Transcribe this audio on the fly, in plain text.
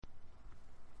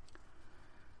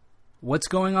What's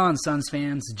going on, Suns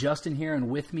fans? Justin here,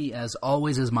 and with me, as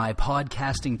always, is my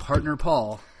podcasting partner,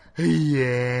 Paul.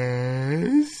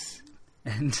 Yes.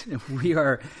 And we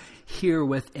are here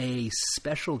with a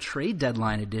special trade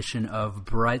deadline edition of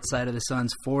Bright Side of the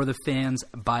Suns for the fans,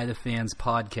 by the fans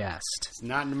podcast. It's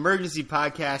not an emergency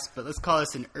podcast, but let's call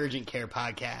this an urgent care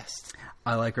podcast.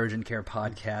 I like urgent care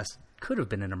podcast. Could have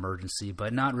been an emergency,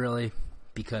 but not really,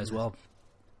 because, well,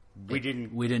 we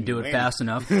didn't do it fast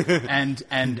enough.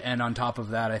 and on top of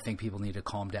that, I think people need to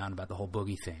calm down about the whole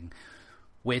Boogie thing,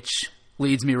 which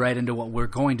leads me right into what we're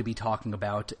going to be talking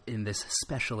about in this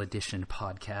special edition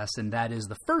podcast, and that is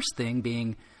the first thing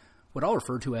being what I'll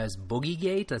refer to as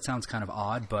Boogiegate. That sounds kind of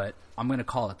odd, but I'm going to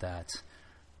call it that.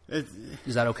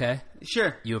 Is that okay?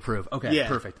 Sure. You approve? Okay, yeah.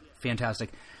 Perfect. Fantastic.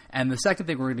 And the second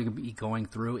thing we're going to be going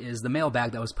through is the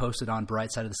mailbag that was posted on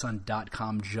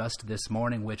brightsideofthesun.com just this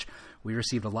morning, which we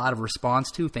received a lot of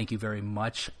response to. Thank you very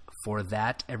much for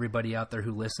that, everybody out there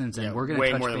who listens. And we're going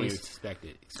to touch way more base. than we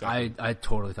expected. I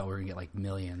totally thought we were going to get like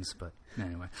millions, but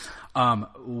anyway. I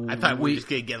thought we were just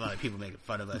going to get a lot of people making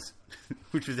fun of us,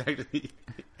 which was actually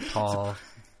Paul.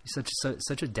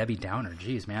 Such a Debbie Downer.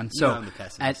 Jeez, man. So I'm the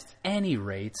pessimist. At any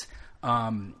rate,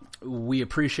 we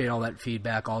appreciate all that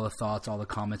feedback, all the thoughts, all the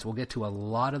comments. We'll get to a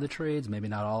lot of the trades, maybe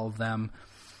not all of them,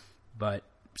 but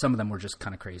some of them were just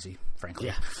kind of crazy, frankly.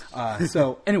 Yeah.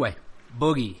 So anyway,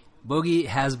 Boogie. Boogie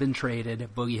has been traded.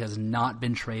 Boogie has not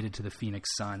been traded to the Phoenix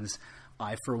Suns.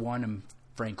 I, for one, am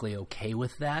frankly okay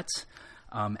with that.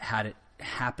 Had it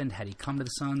happened, had he come to the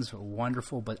Suns,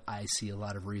 wonderful, but I see a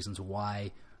lot of reasons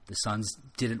why the Suns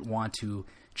didn't want to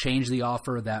change the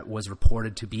offer that was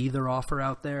reported to be their offer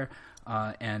out there,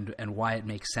 and why it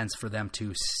makes sense for them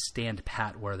to stand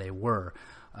pat where they were.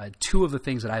 Two of the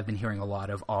things that I've been hearing a lot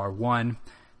of are, one,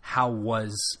 how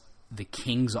was the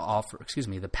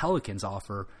the Pelicans'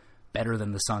 offer better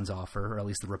than the Suns' offer, or at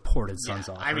least the reported Suns'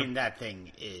 offer? I mean, that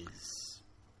thing is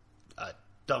a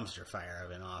dumpster fire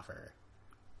of an offer.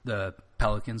 The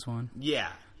Pelicans one? Yeah.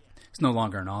 It's no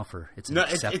longer an offer. It's an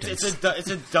acceptance. It's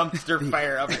a dumpster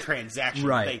fire of a transaction.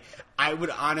 Right. Thing. I would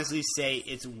honestly say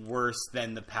it's worse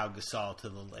than the Pau Gasol to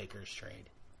the Lakers trade.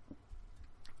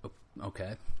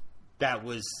 Okay. That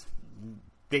was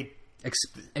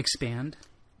expand.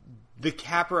 The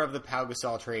capper of the Pau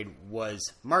Gasol trade was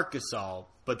Marc Gasol,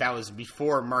 but that was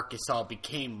before Marc Gasol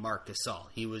became Marc Gasol.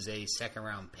 He was a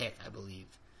second-round pick, I believe.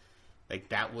 Like,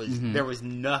 that was There was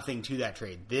nothing to that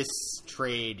trade. This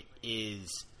trade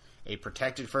is a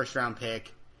protected first-round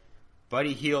pick.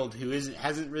 Buddy Hield, who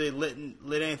hasn't really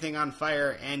lit anything on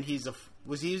fire, and he's a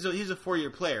 4-year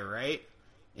player, right?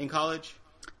 In college?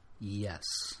 Yes.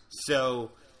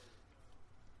 So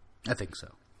I think so.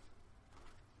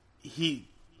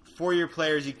 4-year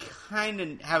players, you kind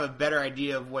of have a better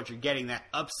idea of what you're getting. That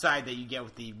upside that you get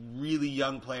with the really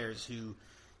young players who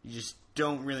you just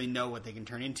don't really know what they can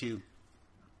turn into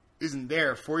isn't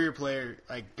there. 4-year player,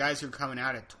 like guys who are coming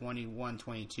out at 21,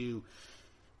 22,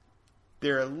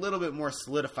 they're a little bit more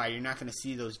solidified. You're not going to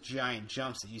see those giant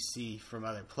jumps that you see from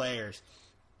other players.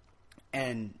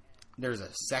 And there's a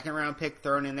second-round pick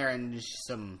thrown in there and just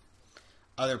some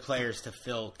other players to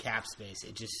fill cap space.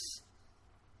 It just...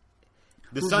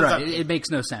 The Suns right. It makes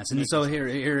no sense. And so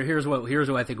here's what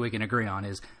I think we can agree on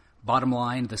is, bottom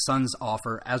line, the Suns'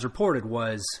 offer, as reported,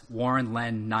 was Warren,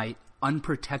 Len, Knight,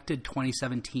 unprotected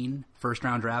 2017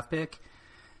 first-round draft pick,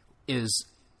 is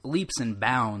leaps and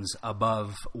bounds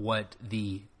above what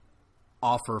the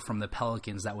offer from the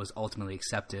Pelicans that was ultimately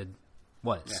accepted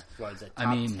was. Yeah. Was it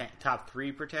top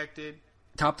 3 protected?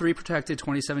 Top 3 protected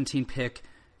 2017 pick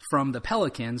from the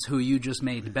Pelicans, who you just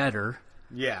made better.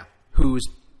 Yeah. Whose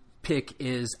pick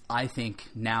is, I think,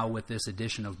 now with this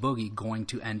addition of Boogie, going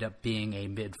to end up being a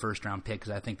mid-first-round pick,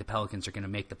 because I think the Pelicans are going to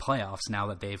make the playoffs now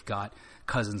that they've got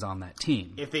Cousins on that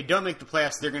team. If they don't make the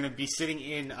playoffs, they're going to be sitting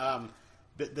in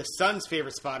the Suns'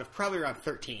 favorite spot of probably around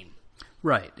 13.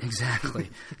 Right, exactly.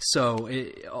 So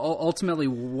ultimately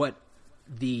what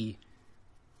the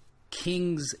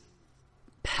Kings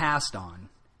passed on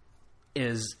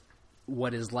is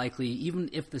what is likely, even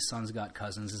if the Suns got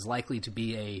Cousins, is likely to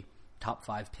be a top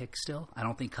 5 pick still. I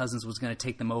don't think Cousins was going to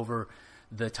take them over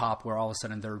the top, where all of a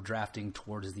sudden they're drafting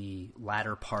towards the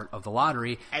latter part of the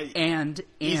lottery. And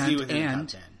they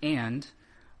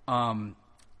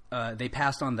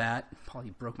passed on that. Paul,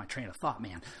 you broke my train of thought,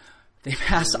 man. They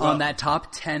passed on that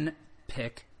top 10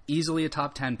 pick, easily a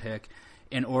top 10 pick,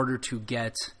 in order to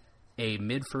get a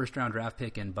mid-first round draft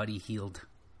pick and Buddy Hield.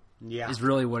 Yeah. Is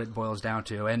really what it boils down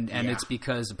to. And it's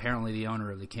because apparently the owner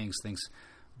of the Kings thinks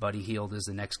Buddy Hield is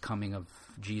the next coming of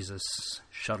Jesus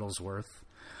Shuttlesworth.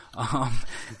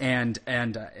 And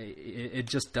it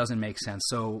just doesn't make sense.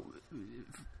 So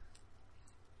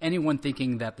anyone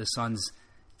thinking that the Suns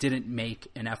didn't make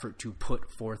an effort to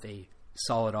put forth a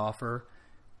solid offer,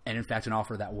 and in fact an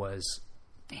offer that was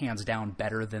hands down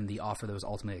better than the offer that was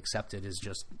ultimately accepted, is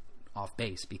just off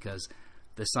base, because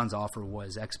the Suns' offer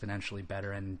was exponentially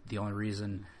better, and the only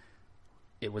reason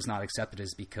it was not accepted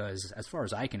is because, as far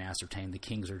as I can ascertain, the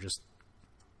Kings are just,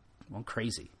 well,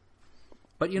 crazy.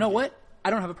 But you know what? I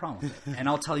don't have a problem with it, and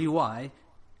I'll tell you why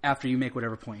after you make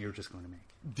whatever point you're just going to make.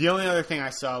 The only other thing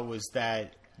I saw was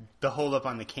that the holdup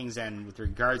on the Kings' end with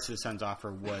regards to the Suns'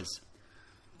 offer was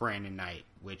Brandon Knight,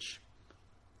 which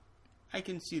I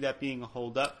can see that being a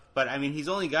holdup. But, I mean, he's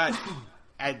only got,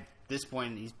 at this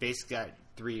point, he's basically got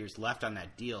 3 years left on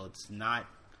that deal. It's not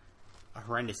a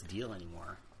horrendous deal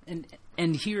anymore. And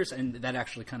that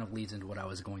actually kind of leads into what I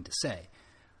was going to say.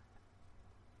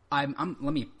 Let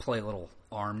me play a little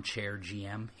armchair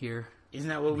GM here. Isn't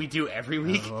that what we do every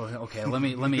week? Okay, let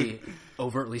me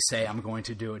overtly say I'm going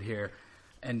to do it here,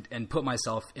 and put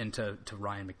myself into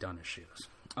Ryan McDonough's shoes.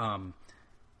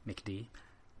 McD,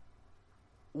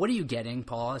 what are you getting,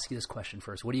 Paul? I'll ask you this question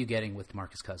first. What are you getting with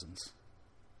DeMarcus Cousins?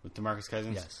 With DeMarcus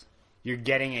Cousins? Yes. You're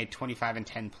getting a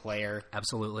 25-10 player.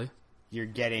 Absolutely. You're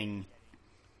getting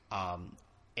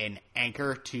an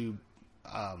anchor to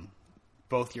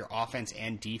both your offense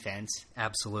and defense.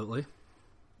 Absolutely.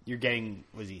 You're getting,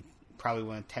 was he probably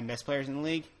one of the 10 best players in the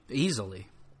league? Easily.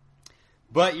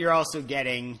 But you're also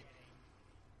getting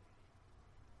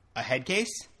a head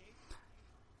case?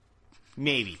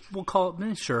 Maybe. We'll call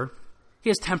it, sure. He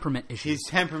has temperament issues. His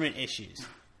temperament issues.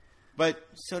 But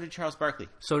so did Charles Barkley.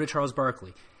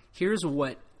 Here's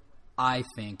what I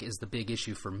think is the big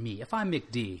issue for me. If I'm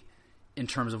McD, in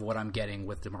terms of what I'm getting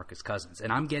with DeMarcus Cousins,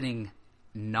 and I'm getting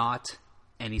not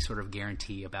any sort of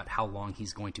guarantee about how long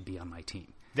he's going to be on my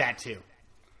team. That too.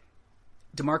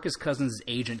 DeMarcus Cousins'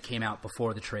 agent came out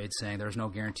before the trade saying there's no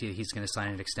guarantee that he's going to sign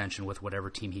an extension with whatever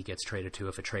team he gets traded to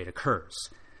if a trade occurs.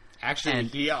 Actually,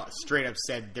 he straight up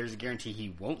said there's a guarantee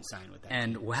he won't sign with that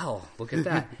team. Well, look at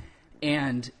that.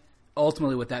 And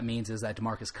ultimately what that means is that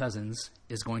DeMarcus Cousins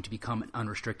is going to become an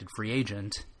unrestricted free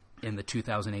agent in the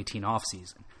 2018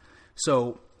 offseason.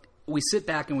 So we sit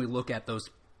back and we look at those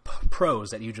pros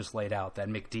that you just laid out that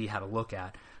McD had a look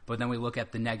at, but then we look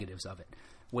at the negatives of it.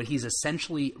 What he's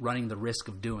essentially running the risk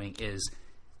of doing is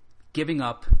giving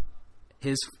up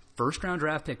his first-round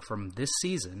draft pick from this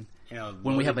season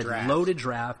when we have a loaded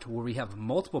draft where we have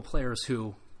multiple players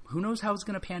who knows how it's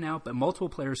going to pan out, but multiple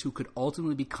players who could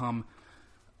ultimately become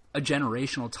a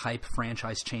generational type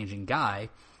franchise-changing guy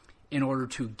in order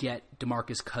to get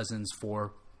DeMarcus Cousins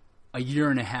for a year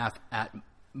and a half at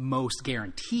most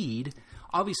guaranteed.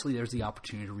 Obviously, there's the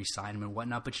opportunity to re-sign him and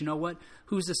whatnot, but you know what?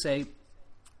 Who's to say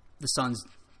the Suns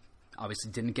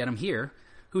obviously didn't get him here?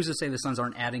 Who's to say the Suns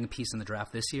aren't adding a piece in the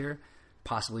draft this year?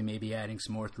 Possibly maybe adding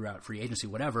some more throughout free agency,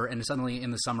 whatever. And suddenly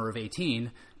in the summer of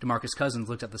 18, DeMarcus Cousins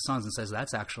looked at the Suns and says,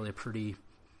 that's actually a pretty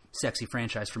sexy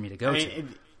franchise for me to go to.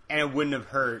 And it wouldn't have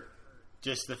hurt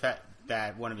just the fact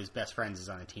that one of his best friends is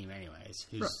on the team anyways,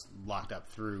 who's locked up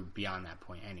through beyond that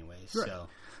point anyways. Right.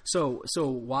 So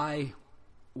why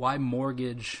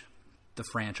mortgage the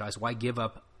franchise? Why give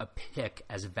up a pick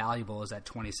as valuable as that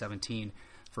 2017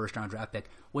 first-round draft pick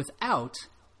without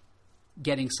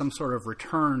getting some sort of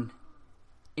return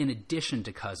in addition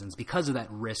to Cousins because of that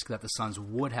risk that the Suns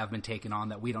would have been taking on,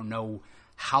 that we don't know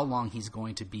how long he's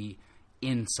going to be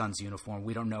in Suns uniform.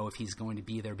 We don't know if he's going to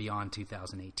be there beyond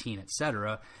 2018,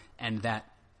 etc. And that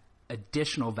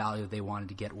additional value they wanted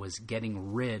to get was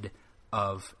getting rid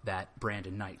of that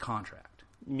Brandon Knight contract.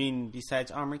 You mean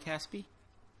besides Omri Caspi?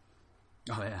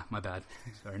 Oh, yeah, my bad.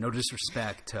 Sorry, no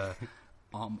disrespect to...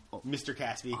 Mr.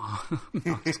 Caspi.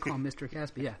 No, just call him Mr.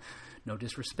 Caspi, yeah. No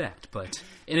disrespect. But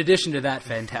in addition to that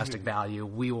fantastic value,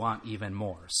 we want even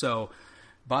more. So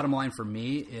bottom line for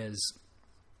me is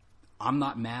I'm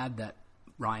not mad that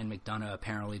Ryan McDonough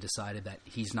apparently decided that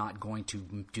he's not going to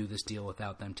do this deal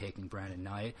without them taking Brandon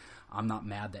Knight. I'm not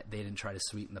mad that they didn't try to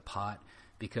sweeten the pot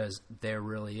because there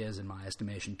really is, in my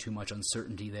estimation, too much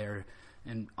uncertainty there.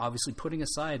 And obviously putting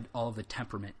aside all of the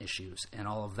temperament issues and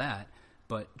all of that,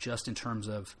 but just in terms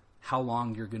of how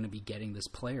long you're going to be getting this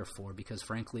player for, because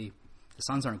frankly, the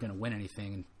Suns aren't going to win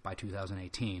anything by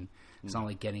 2018. It's not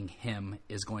like getting him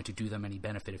is going to do them any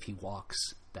benefit if he walks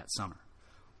that summer.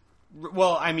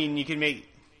 Well, I mean, you can make...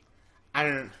 I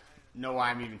don't know why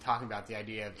I'm even talking about the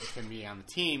idea of him being on the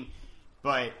team,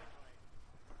 but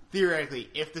theoretically,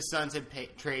 if the Suns had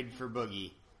traded for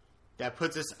Boogie, that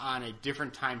puts us on a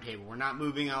different timetable. We're not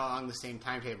moving along the same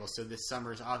timetable, so this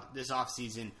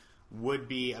offseason would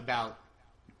be about,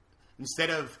 instead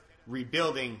of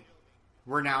rebuilding,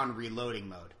 we're now in reloading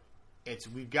mode.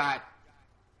 We've got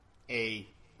a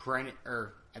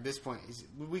or at this point,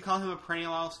 would we call him a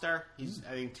perennial All-Star? He's,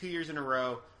 I think, 2 years in a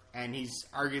row, and he's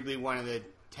arguably one of the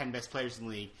 10 best players in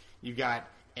the league. You've got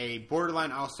a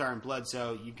borderline All-Star in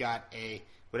Bledsoe. You've got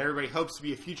what everybody hopes to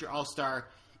be a future All-Star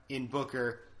in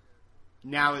Booker.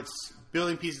 Now it's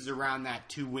building pieces around that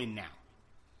to win now.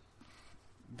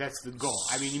 That's the goal.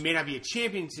 I mean, you may not be a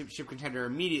championship contender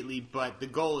immediately, but the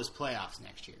goal is playoffs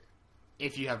next year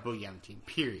if you have Boogie on the team,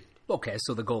 period. Okay,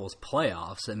 so the goal is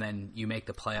playoffs, and then you make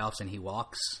the playoffs and he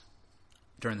walks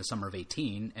during the summer of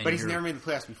 18. But he's never made the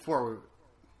playoffs before.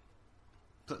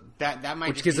 That might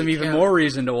Which gives him even more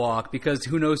reason to walk, because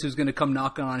who knows who's going to come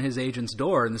knocking on his agent's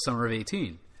door in the summer of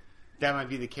 18. That might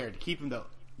be the carrot to keep him, though.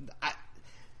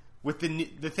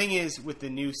 The thing is, with the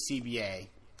new CBA,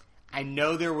 I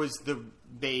know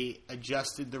they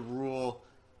adjusted the rule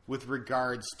with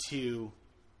regards to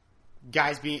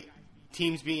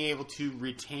teams being able to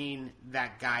retain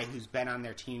that guy who's been on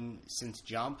their team since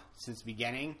the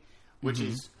beginning, which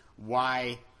is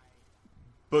why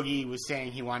Boogie was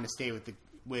saying he wanted to stay with the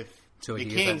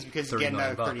Kings because he's getting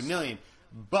another $30 million.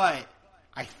 But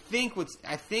I think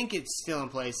it's still in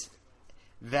place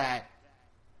that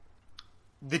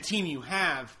the team you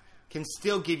have can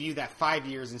still give you that 5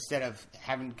 years instead of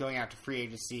going out to free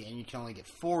agency, and you can only get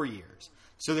 4 years.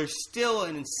 So there's still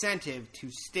an incentive to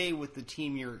stay with the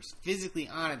team you're physically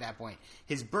on at that point.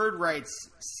 His bird rights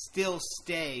still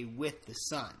stay with the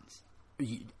Suns.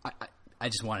 I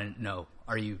just want to know,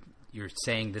 you're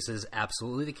saying this is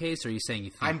absolutely the case, or are you saying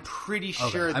you think... I'm pretty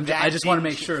sure I just want to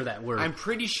make sure that we're... I'm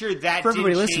pretty sure that for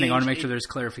everybody did listening, change. I want to make sure there's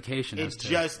clarification.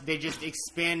 They just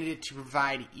expanded it to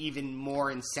provide even more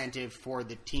incentive for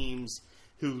the teams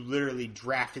who literally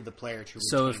drafted the player to retain.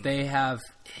 So if they have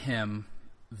him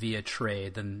via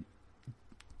trade, then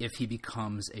if he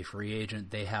becomes a free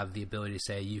agent, they have the ability to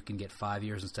say you can get 5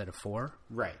 years instead of 4?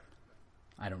 Right.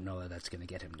 I don't know that that's going to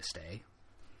get him to stay.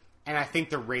 And I think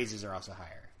the raises are also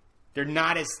higher. They're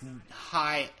not as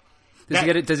high.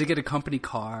 Does he get a company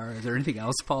car? Is there anything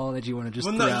else, Paul, that you want to just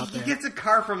throw out there? He gets a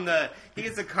car from the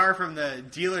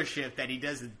dealership that he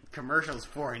does the commercials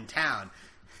for in town.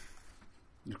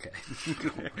 Okay.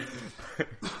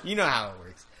 You know how it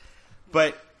works.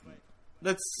 But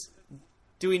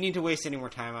do we need to waste any more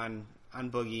time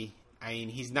on Boogie? I mean,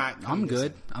 he's not... I'm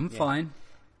good. I'm fine.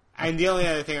 And the only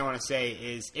other thing I want to say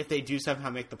is if they do somehow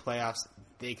make the playoffs,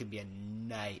 they could be a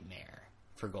nightmare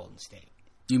for Golden State.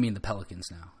 You mean the Pelicans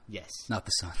now? Yes. Not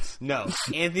the Suns. No.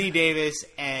 Anthony Davis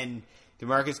and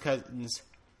DeMarcus Cousins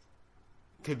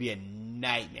could be a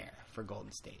nightmare for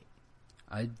Golden State.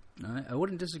 I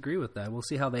wouldn't disagree with that. We'll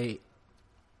see how they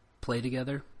play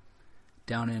together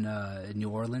down in New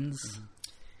Orleans.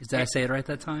 Did I say it right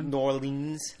that time? New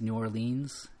Orleans.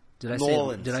 Did I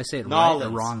say it Nolans. right or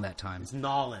wrong that time? It's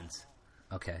Nolans.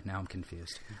 Okay, now I'm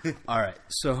confused. All right,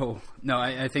 so no,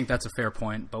 I think that's a fair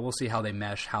point, but we'll see how they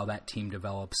mesh, how that team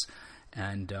develops,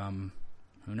 and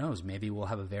who knows? Maybe we'll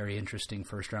have a very interesting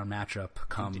first-round matchup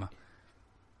come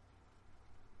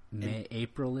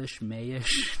April-ish,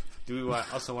 May-ish. Do we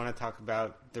also want to talk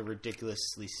about the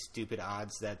ridiculously stupid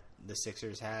odds that the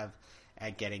Sixers have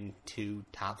at getting 2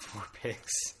 top 4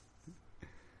 picks?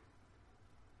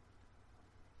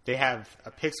 They have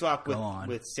a pick swap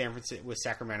with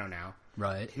Sacramento now,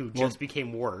 right? Who just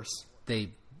became worse. They've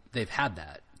had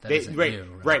that. Isn't right,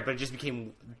 new, right, but it just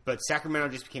became. But Sacramento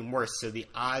just became worse. So the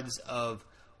odds of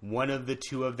one of the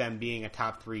two of them being a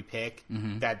top 3 pick,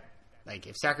 that like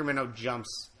if Sacramento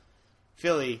jumps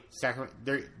Philly,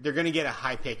 they're going to get a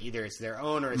high pick. Either it's their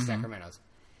own or it's Sacramento's,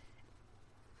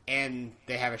 and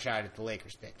they have a shot at the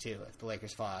Lakers pick too if the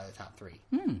Lakers fall out of the top 3.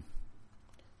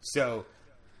 So.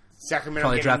 Sacramento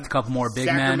probably draft a couple more big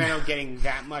men. Sacramento getting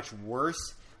that much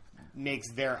worse makes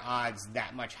their odds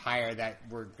that much higher that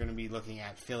we're going to be looking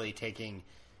at Philly taking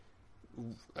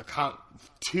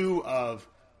 2 of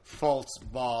Fultz,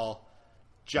 Ball,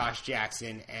 Josh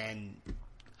Jackson, and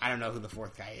I don't know who the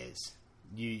 4th guy is.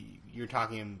 You're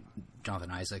talking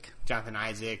Jonathan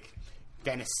Isaac,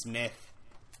 Dennis Smith,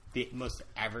 the most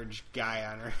average guy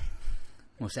on earth.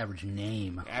 Most average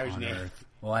name on earth.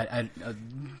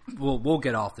 Well, we'll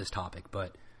get off this topic,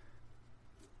 but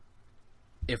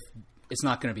if it's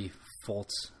not going to be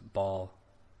Fultz, Ball,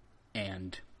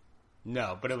 and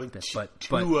but it would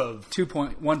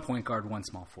one point guard, 1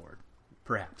 small forward,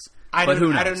 perhaps. I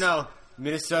don't know.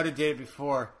 Minnesota did it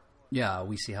before. Yeah,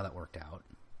 we see how that worked out.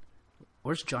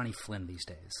 Where's Johnny Flynn these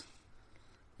days?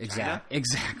 Exactly.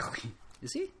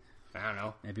 Is he? I don't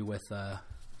know. Maybe with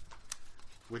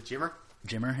Jimmer.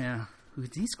 Jimmer, yeah.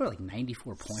 Did he score like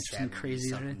 94 points or something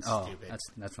crazy? Oh, stupid.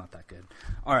 That's not that good.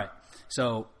 All right,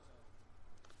 so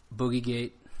Boogie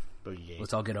Gate.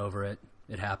 Let's all get over it.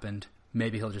 It happened.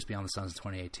 Maybe he'll just be on the Suns in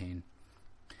 2018.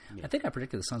 Yeah. I think I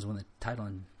predicted the Suns win the title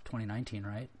in 2019,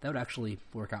 right? That would actually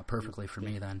work out perfectly for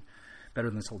me then. Better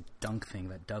than this whole dunk thing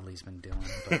that Dudley's been doing.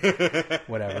 But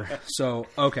whatever. So,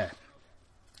 okay.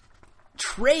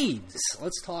 Trades.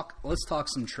 Let's talk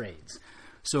some trades.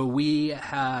 So we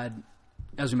had,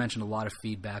 as we mentioned, a lot of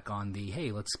feedback on the,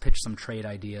 hey, let's pitch some trade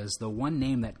ideas. The one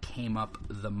name that came up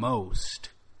the most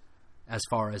as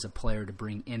far as a player to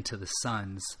bring into the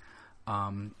Suns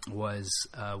was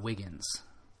Wiggins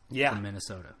from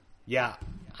Minnesota. Yeah.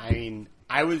 I mean,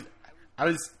 I was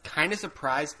kind of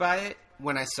surprised by it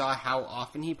when I saw how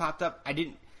often he popped up. I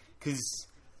didn't, because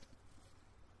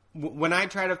when I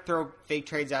try to throw fake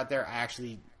trades out there, I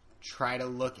actually try to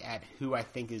look at who I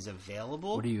think is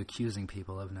available. What are you accusing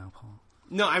people of now, Paul?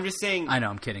 No, I'm just saying. I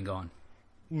know, I'm kidding. Go on.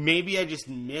 Maybe I just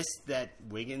missed that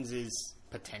Wiggins is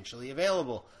potentially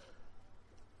available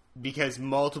because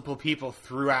multiple people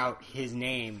threw out his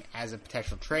name as a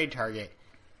potential trade target.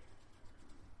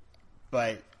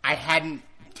 But I hadn't.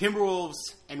 Timberwolves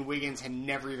and Wiggins had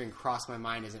never even crossed my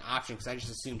mind as an option because I just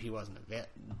assumed he wasn't available.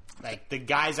 Like, the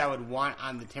guys I would want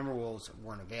on the Timberwolves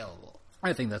weren't available.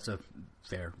 I think that's a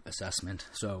fair assessment.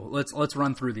 So let's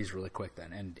run through these really quick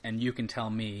then, and you can tell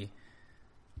me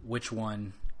which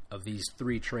one of these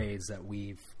three trades that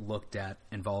we've looked at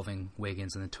involving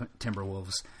Wiggins and the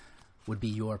Timberwolves would be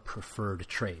your preferred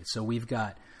trade. So we've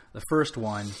got the first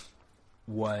one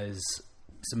was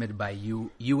submitted by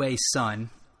UA Sun.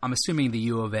 I'm assuming the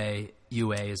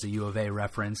UA is a U of A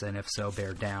reference, and if so,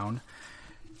 bear down.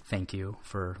 Thank you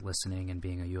for listening and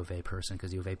being a U of A person,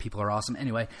 because U of A people are awesome.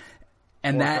 Anyway,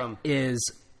 and that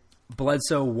is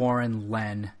Bledsoe, Warren,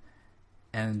 Len,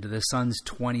 and the Suns'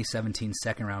 2017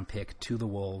 second-round pick to the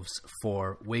Wolves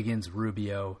for Wiggins,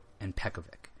 Rubio, and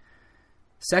Pekovic.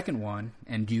 Second one,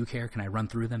 and do you care? Can I run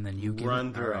through them? Then you give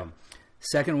run through them.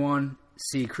 Second one,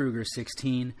 C. Kruger,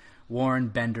 16, Warren,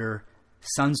 Bender,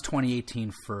 Suns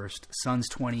 2018 first,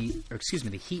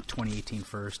 the Heat 2018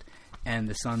 first, and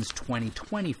the Suns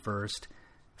 2020 first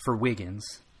for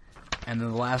Wiggins. And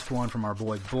then the last one from our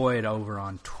boy Boyd over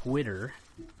on Twitter,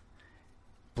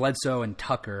 Bledsoe and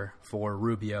Tucker for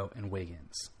Rubio and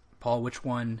Wiggins. Paul, which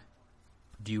one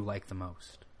do you like the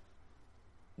most?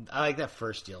 I like that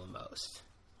first deal the most.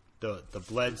 The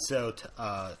Bledsoe,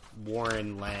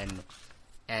 Warren, Len,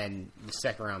 and the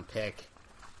second round pick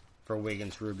for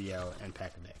Wiggins, Rubio, and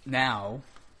Pekovic. Now,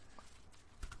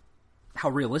 how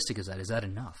realistic is that? Is that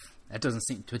enough? That doesn't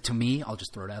seem to me. I'll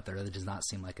just throw it out there. That does not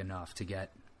seem like enough to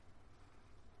get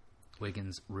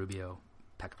Wiggins, Rubio,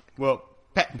 Pekovic. Well,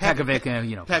 Pekovic,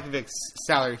 Pekovic's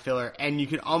salary filler, and you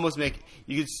could almost make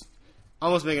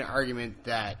an argument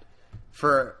that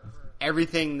for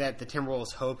everything that the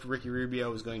Timberwolves hoped Ricky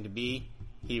Rubio was going to be,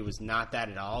 he was not that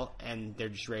at all, and they're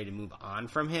just ready to move on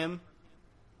from him.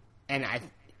 And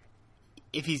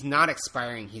if he's not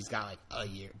expiring, he's got like a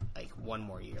year, like one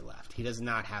more year left. He does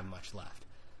not have much left.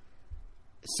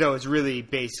 So it's really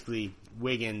basically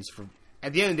Wiggins for.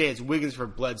 At the end of the day, it's Wiggins for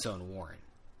Bledsoe and Warren.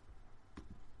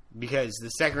 Because the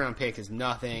second round pick is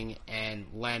nothing, and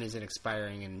Len isn't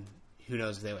expiring, and who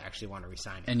knows if they actually want to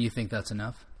resign him. And you think that's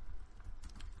enough?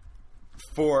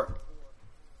 For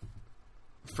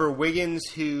Wiggins,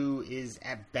 who is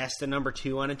at best a number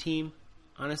 2 on a team,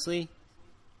 honestly,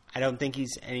 I don't think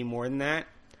he's any more than that.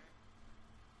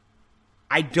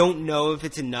 I don't know if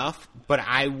it's enough, but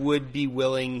I would be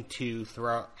willing to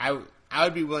I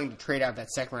would be willing to trade out that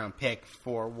second round pick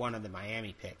for one of the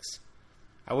Miami picks.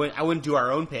 I wouldn't do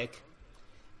our own pick,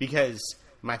 because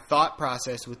my thought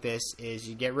process with this is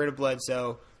you get rid of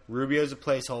Bledsoe, Rubio's a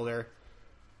placeholder,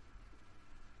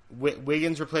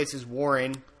 Wiggins replaces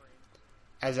Warren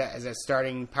as a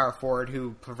starting power forward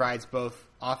who provides both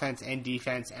offense and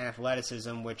defense and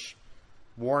athleticism, which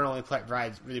Warren only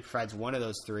provides one of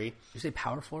those three. Did you say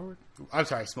power forward? I'm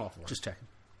sorry, small forward. Just checking.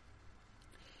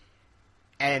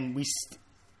 And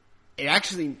it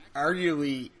actually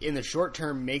arguably in the short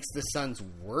term makes the Suns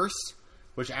worse,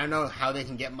 which I don't know how they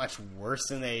can get much worse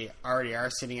than they already are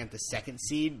sitting at the second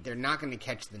seed. They're not going to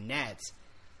catch the Nets.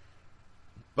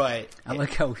 But I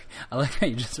like how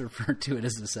you just referred to it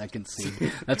as the second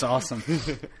seed. That's awesome.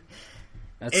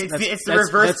 It's the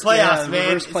reverse playoffs,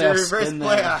 man. It's the reverse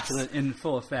playoffs in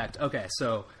full effect. Okay,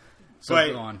 so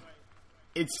go on.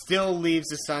 It still leaves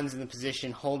the Suns in the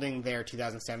position holding their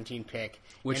 2017 pick,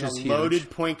 which in is a huge. Loaded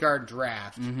point guard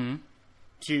draft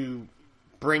to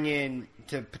bring in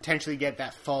to potentially get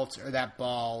that Fultz or that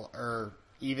Ball or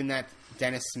even that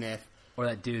Dennis Smith or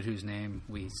that dude whose name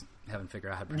we haven't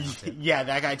figured out how to pronounce it. Yeah,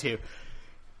 that guy too.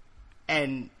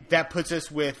 And that puts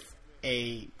us with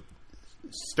a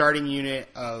starting unit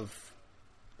of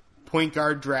point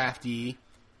guard draftee,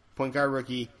 point guard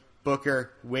rookie,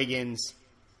 Booker, Wiggins,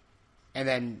 and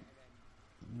then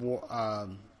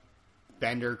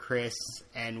Bender, Chris,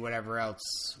 and whatever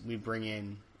else we bring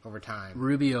in over time.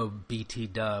 Rubio, BT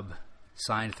Dub,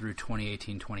 signed through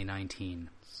 2018-2019.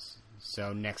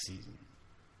 So next season.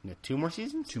 No, 2 more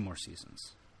seasons? 2 more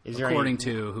seasons. Is there according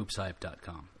to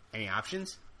hoopshype.com. any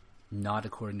options? Not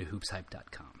according to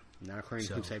hoopshype.com. Not according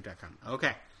to hoopshype.com.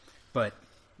 Okay. But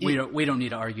we don't need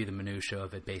to argue the minutia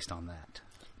of it based on that.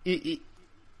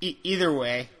 Either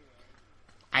way,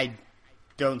 I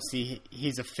don't see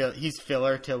he's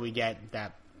filler till we get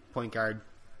that point guard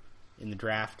in the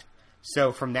draft.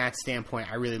 So from that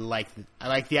standpoint, I really like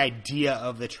the idea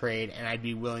of the trade, and I'd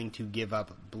be willing to give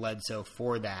up Bledsoe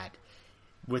for that,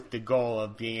 with the goal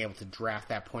of being able to draft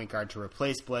that point guard to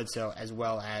replace Bledsoe, as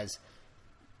well as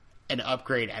an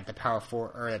upgrade at the power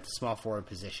forward or at the small forward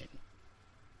position.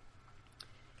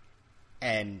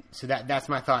 And so that's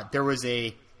my thought. There was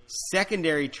a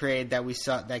secondary trade that we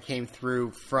saw that came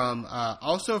through from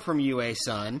also from UA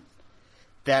Sun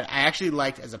that I actually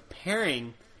liked as a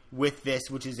pairing with this,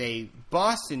 which is a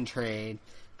Boston trade,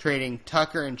 trading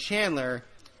Tucker and Chandler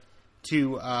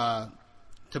to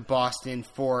Boston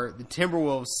for the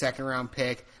Timberwolves second round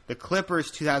pick, the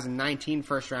Clippers 2019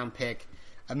 first round pick,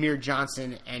 Amir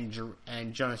Johnson and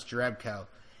Jonas Jerebko.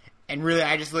 And really,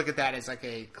 I just look at that as like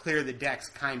a clear the decks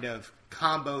kind of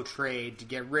combo trade to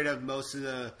get rid of most of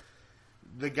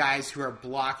the guys who are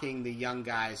blocking the young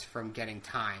guys from getting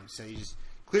time. So you just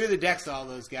clear the decks to all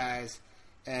those guys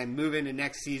and move into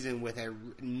next season with a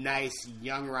nice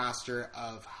young roster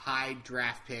of high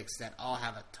draft picks that all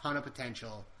have a ton of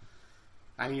potential.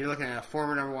 I mean, you're looking at a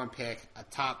former number 1 pick,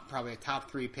 probably a top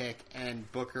 3 pick,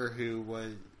 and Booker, who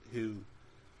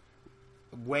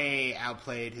way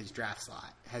outplayed his draft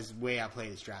slot. Has way outplayed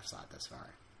his draft slot thus far.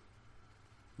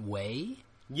 Way?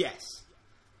 Yes.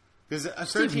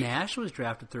 Steve Nash was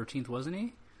drafted 13th, wasn't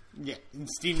he? Yeah, and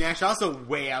Steve Nash also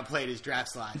way outplayed his draft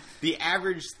slot. The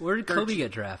average... Where did Kobe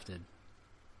get drafted?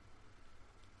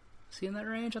 Is he in that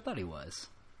range? I thought he was.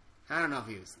 I don't know if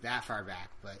he was that far back,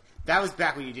 but that was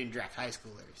back when you didn't draft high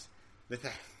schoolers.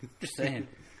 Just saying.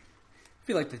 I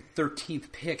feel like the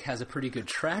 13th pick has a pretty good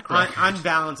track record. On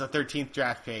balance, a 13th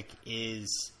draft pick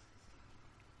is,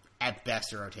 at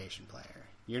best, a rotation player.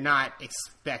 You're not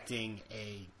expecting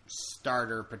a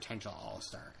starter, potential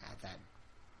all-star at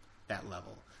that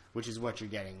level, which is what you're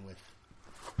getting with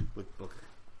Booker.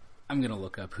 I'm going to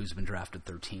look up who's been drafted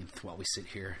 13th while we sit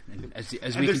here and as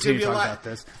we continue to talk about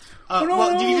this. You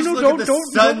can just look at the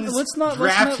Suns'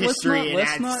 draft history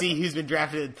and see who's been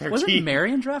drafted at 13th. Wasn't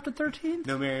Marion drafted 13th?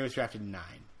 No, Marion was drafted 9.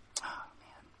 Oh,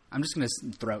 man. I'm just going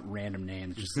to throw out random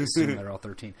names, just assume they're all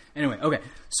 13. Anyway, okay.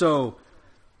 So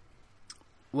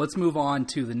let's move on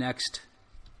to the next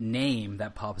name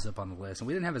that pops up on the list. And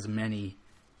we didn't have as many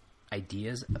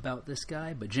ideas about this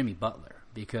guy, but Jimmy Butler,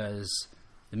 because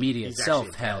the media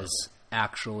itself has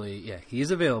actually, he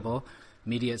is available.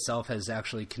 Media itself has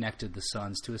actually connected the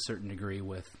Suns to a certain degree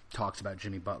with talks about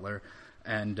Jimmy Butler.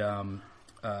 And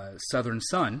Southern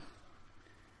Sun,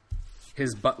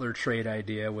 his Butler trade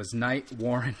idea was Knight,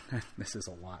 Warren, this is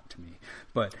a lot to me,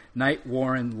 but Knight,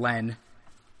 Warren, Len,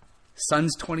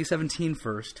 Suns 2017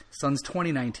 first, Suns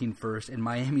 2019 first, and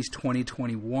Miami's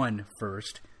 2021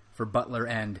 first for Butler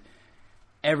and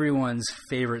everyone's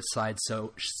favorite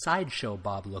sideshow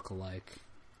Bob lookalike.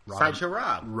 Sideshow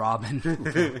Rob.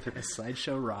 Robin.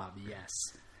 Sideshow Rob, yes.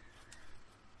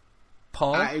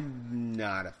 Paul? I'm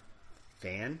not a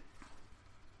fan.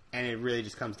 And it really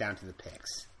just comes down to the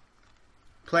picks.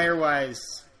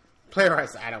 Player-wise,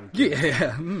 I don't get it.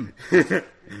 Yeah.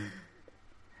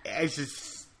 It's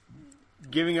just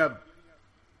giving up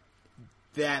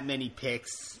that many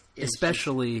picks.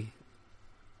 Especially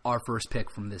our first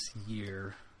pick from this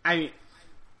year. I mean,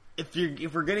 if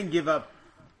we're going to give up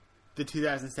the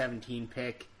 2017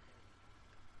 pick,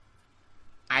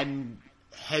 I'm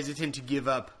hesitant to give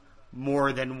up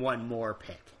more than one more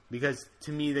pick, because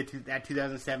to me that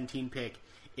 2017 pick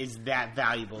is that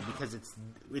valuable because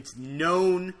it's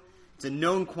known. It's a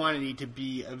known quantity to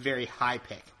be a very high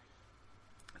pick.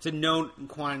 It's a known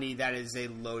quantity that is a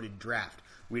loaded draft.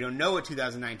 We don't know what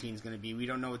 2019 is going to be. We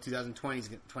don't know what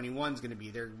 2021 is going to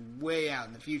be. They're way out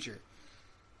in the future.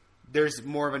 There's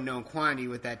more of a known quantity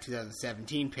with that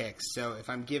 2017 pick. So if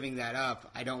I'm giving that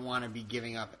up, I don't want to be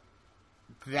giving up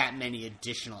that many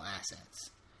additional assets.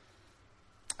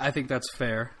 I think that's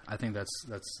fair. I think that's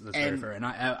very fair. And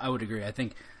I would agree. I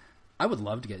think I would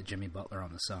love to get Jimmy Butler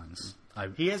on the Suns.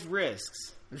 He has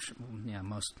risks. Yeah,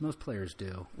 most players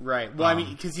do. Right. Well, I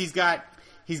mean, because he's got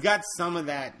some of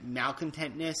that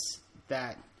malcontentness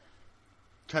that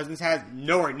Cousins has,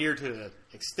 nowhere near to the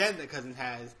extent that Cousins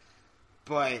has,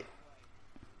 but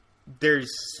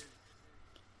there's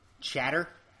chatter.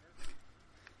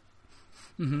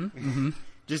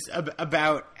 Just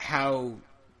about how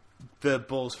the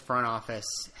Bulls front office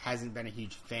hasn't been a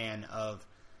huge fan of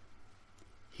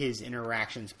his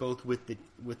interactions, both with the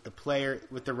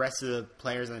rest of the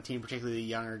players on the team, particularly the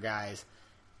younger guys,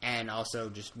 and also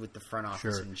just with the front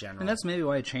office in general. And that's maybe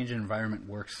why a change in environment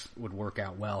would work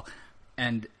out well.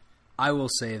 And I will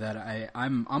say that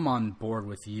I'm on board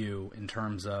with you in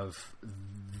terms of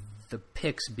the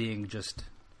picks being just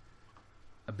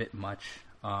a bit much.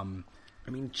 I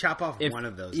mean, chop off one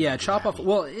of those. Yeah, chop off.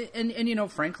 Well,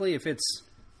 and frankly, if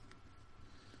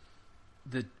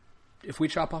we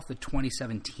chop off the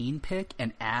 2017 pick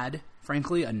and add,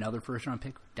 frankly, another first round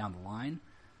pick down the line,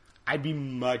 I'd be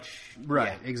much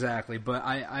right. Yeah. Exactly, but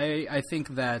I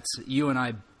think that you and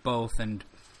I both, and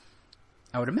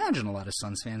I would imagine a lot of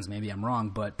Suns fans, maybe I'm wrong,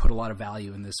 but put a lot of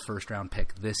value in this first round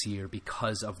pick this year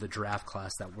because of the draft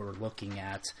class that we're looking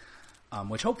at,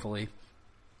 which hopefully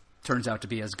turns out to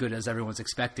be as good as everyone's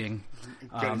expecting.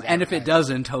 And if it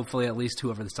doesn't, hopefully at least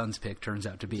whoever the Suns pick turns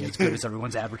out to be as good as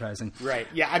everyone's advertising. Right.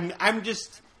 Yeah, I'm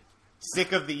just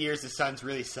sick of the years the Suns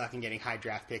really suck and getting high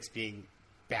draft picks being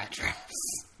bad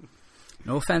drafts.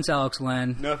 No offense, Alex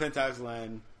Len. No offense, Alex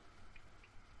Len.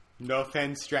 No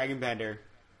offense, Dragon Bender.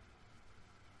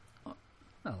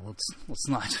 Oh, let's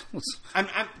not. Let's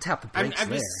tap the brakes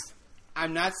there.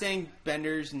 I'm not saying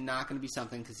Bender's not going to be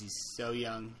something because he's so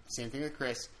young. Same thing with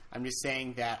Chris. I'm just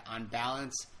saying that on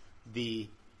balance, the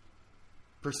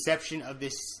perception of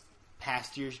this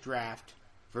past year's draft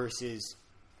versus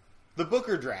the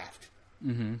Booker draft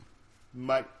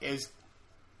is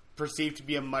perceived to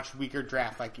be a much weaker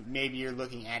draft. Like maybe you're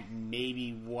looking at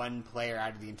maybe one player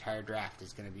out of the entire draft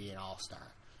is going to be an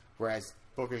all-star, whereas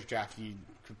Booker's draft you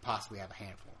could possibly have a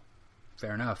handful.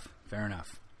 Fair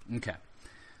enough. Okay.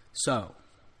 So,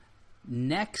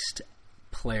 next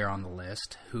player on the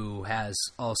list who has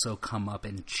also come up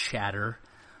in chatter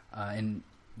in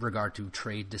regard to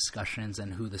trade discussions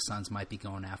and who the Suns might be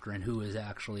going after and who is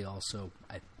actually also,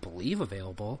 I believe,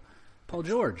 available, Paul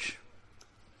George.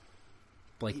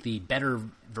 Like the better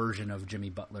version of Jimmy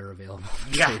Butler available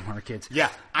in the trade market. Yeah,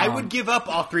 I would give up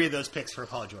all three of those picks for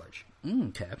Paul George.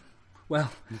 Okay.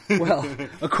 Well,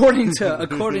 according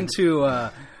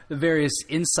to the various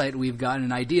insight we've gotten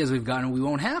and ideas we've gotten, we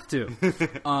won't have to.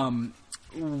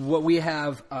 What we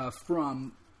have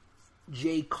from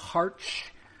Jay Karch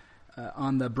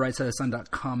on the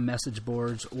BrightSideOfSun.com message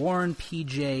boards, Warren,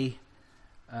 PJ,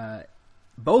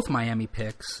 both Miami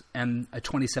picks, and a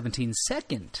 2017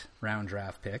 second-round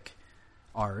draft pick,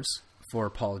 ours, for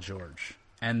Paul George.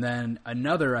 And then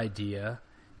another idea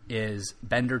is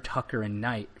Bender, Tucker, and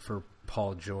Knight for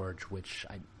Paul George, which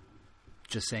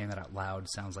just saying that out loud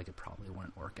sounds like it probably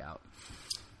wouldn't work out.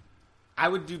 I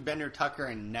would do Bender, Tucker,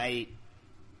 and Knight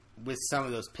with some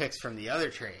of those picks from the other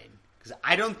trade. Because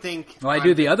I don't think... Well, I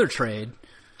do the other trade.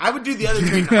 I would do the other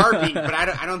trade in a heartbeat, but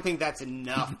I don't think that's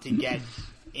enough to get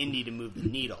Indy to move the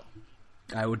needle.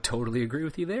 I would totally agree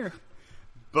with you there.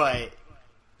 But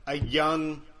a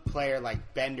young player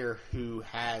like Bender who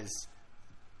has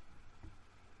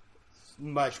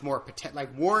much more potential...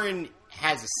 Like, Warren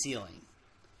has a ceiling.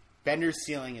 Bender's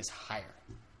ceiling is higher.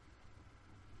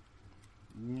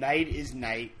 Knight is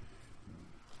Knight.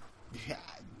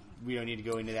 We don't need to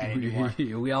go into that anymore.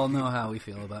 We all know how we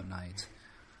feel about Knight.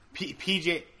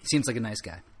 PJ... Seems like a nice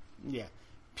guy. Yeah.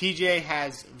 PJ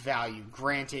has value.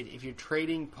 Granted, if you're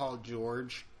trading Paul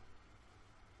George,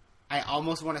 I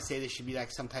almost want to say this should be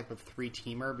like some type of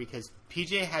three-teamer because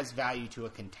PJ has value to a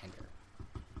contender.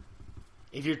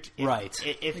 If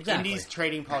exactly. Indy's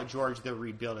trading Paul George, they're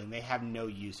rebuilding. They have no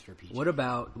use for PJ. What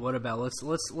about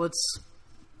let's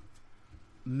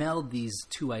meld these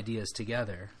two ideas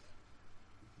together.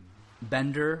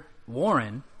 Bender,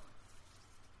 Warren,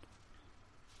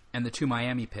 and the two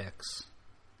Miami picks.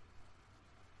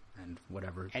 And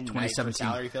whatever. And 2017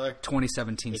 salary filler?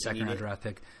 2017 second round draft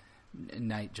pick.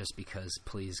 Knight just because,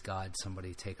 please God,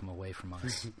 somebody take him away from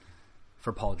us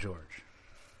for Paul George.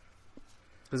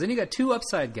 Because then you got two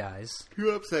upside guys.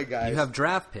 You have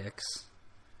draft picks,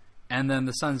 and then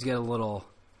the Suns get a little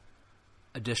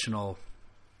additional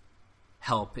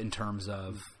help in terms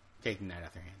of taking that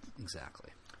off their hands. Exactly.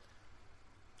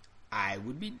 I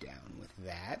would be down with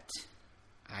that.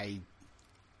 I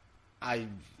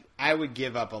would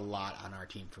give up a lot on our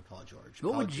team for Paul George.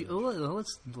 What would you?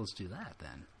 Let's do that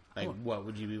then. Like, what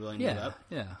would you be willing to give up?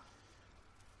 Yeah.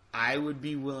 I would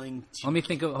be willing to. Let me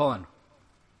think of. Hold on.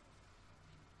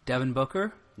 Devin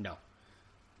Booker? No.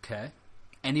 Okay.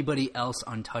 Anybody else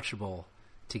untouchable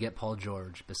to get Paul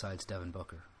George besides Devin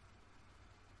Booker?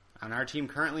 On our team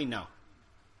currently, no.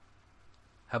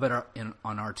 How about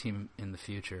on our team in the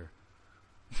future?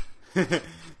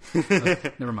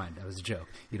 Never mind. That was a joke.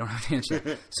 You don't have to answer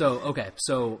that. So, okay.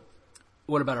 So,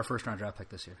 what about our first-round draft pick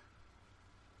this year?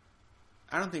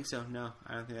 I don't think so. No,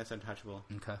 I don't think that's untouchable.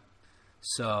 Okay.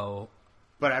 So,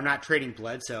 but I'm not trading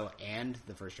Bledsoe and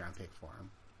the first-round pick for him.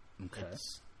 Okay.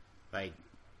 It's like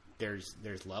there's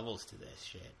levels to this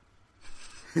shit.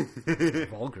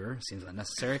 Vulgar seems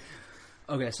unnecessary.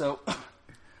 Okay, so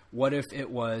what if it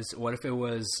was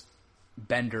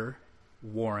Bender,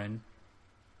 Warren,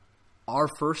 our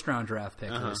first-round draft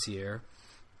pick this year,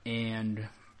 and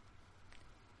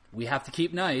we have to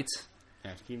keep Knight.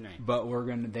 Have to keep Knight. But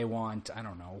they want, I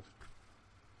don't know.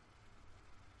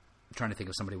 I'm trying to think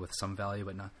of somebody with some value,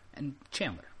 but not. And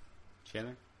Chandler.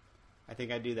 Chandler? I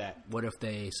think I'd do that. What if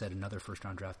they said another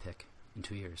first-round draft pick in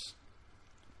 2 years?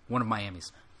 One of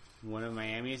Miami's. One of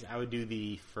Miami's? I would do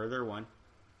the further one.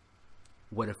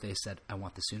 What if they said, I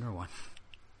want the sooner one?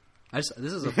 This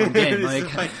is a fun game. Like,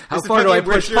 how far do I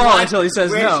push Paul line? until he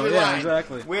says Where's no? Yeah, line?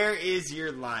 Exactly. Where is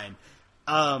your line?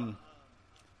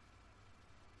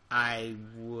 I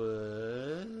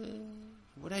would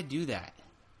I do that?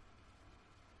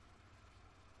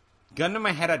 Gun to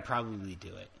my head, I'd probably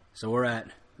do it. So we're at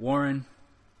Warren,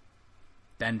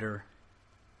 Bender,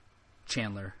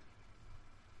 Chandler,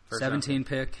 17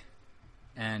 pick,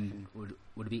 and would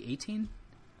it be 18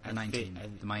 or 19?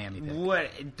 The Miami pick.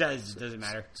 What it doesn't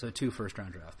matter. So 2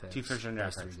 first-round draft picks. 2 first-round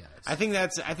draft picks. 3 guys. I think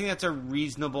that's a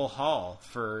reasonable haul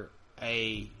for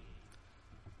a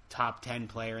top 10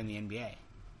 player in the NBA.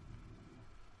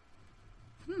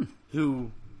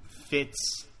 Who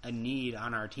fits a need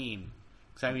on our team.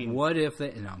 I mean, what if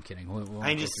they? No, I'm kidding. We'll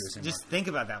just think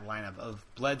about that lineup of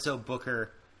Bledsoe,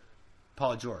 Booker,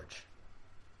 Paul George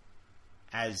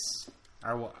as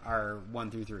our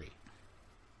 1 through 3.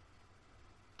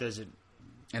 Does it?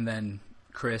 And then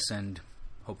Chris and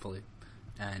hopefully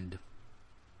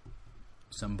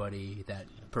somebody that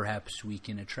perhaps we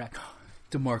can attract.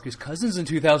 DeMarcus Cousins in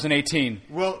 2018.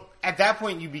 Well, at that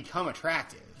point, you become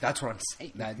attractive. That's what I'm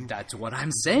saying. That's what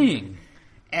I'm saying.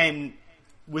 And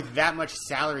with that much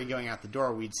salary going out the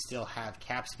door, we'd still have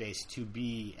cap space to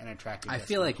be an attractive. I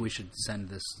feel like we should send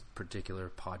this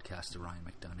particular podcast to Ryan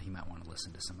McDonough. He might want to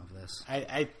listen to some of this.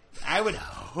 I would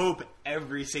hope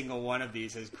every single one of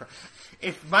these is.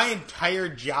 If my entire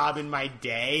job in my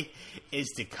day is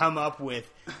to come up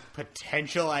with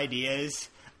potential ideas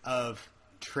of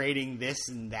trading this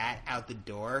and that out the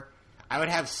door, I would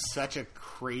have such a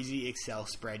crazy Excel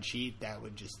spreadsheet that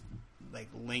would just like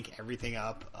link everything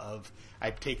up of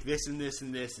I take this and this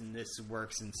and this and this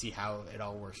works and see how it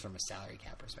all works from a salary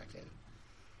cap perspective.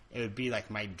 It would be like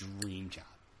my dream job.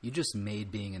 You just made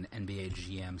being an NBA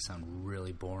GM sound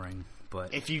really boring,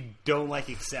 but if you don't like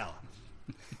Excel,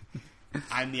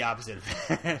 I'm the opposite of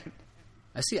that.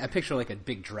 I picture like a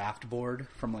big draft board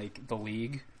from like the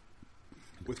league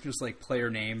with just like player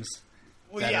names.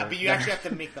 Well, yeah, but you actually have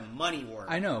to make the money work.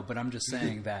 I know, but I'm just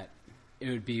saying that it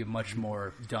would be a much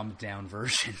more dumbed down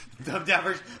version. Dumbed down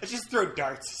version? Let's just throw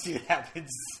darts to see what happens.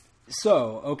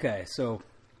 So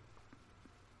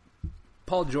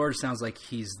Paul George sounds like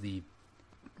he's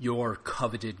your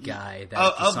coveted guy. That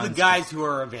of the guys who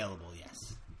are available,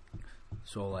 yes.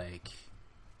 So, like,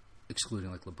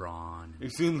 excluding, like, LeBron.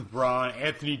 Excluding LeBron,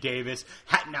 Anthony Davis.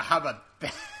 Now, how about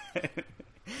that?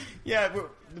 Yeah,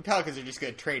 the Pelicans are just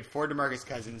going to trade for DeMarcus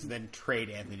Cousins, then trade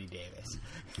Anthony Davis.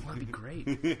 That'd be great.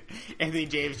 Anthony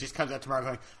Davis just comes out tomorrow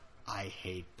going, I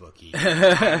hate Bookie.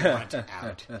 I want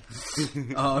out.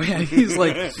 Oh, yeah, he's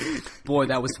like, boy,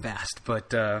 that was fast.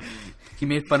 But he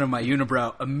made fun of my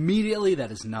unibrow immediately.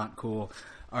 That is not cool.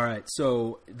 All right,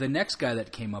 so the next guy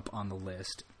that came up on the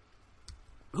list,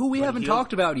 who we haven't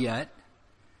talked about yet,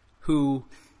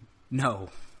 No,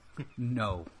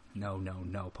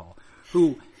 Paul.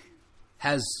 Who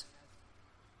has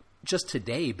just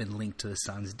today been linked to the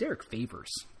Suns, Derek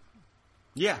Favors.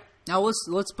 Yeah. Now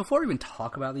let's before we even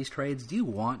talk about these trades, do you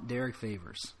want Derek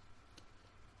Favors?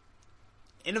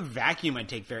 In a vacuum, I'd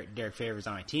take Derek Favors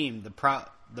on my team.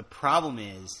 The problem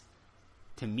is,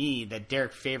 to me, that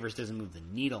Derek Favors doesn't move the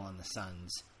needle on the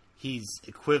Suns. He's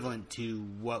equivalent to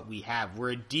what we have.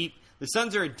 The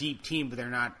Suns are a deep team, but they're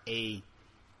not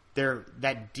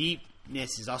that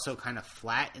deepness is also kind of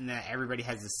flat in that everybody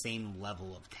has the same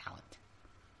level of talent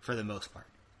for the most part.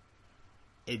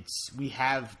 We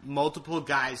have multiple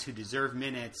guys who deserve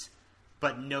minutes,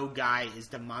 but no guy is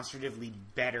demonstratively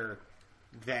better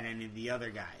than any of the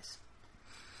other guys.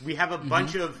 We have a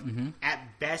bunch of,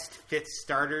 at best, fifth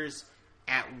starters,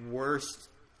 at worst,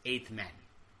 eighth men.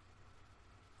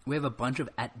 We have a bunch of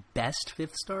at best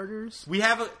fifth starters. We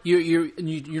have a.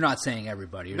 You're not saying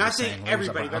everybody. You're Not just saying saying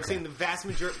everybody, but I'm okay. saying the vast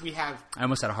majority. We have I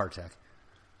almost had a heart attack.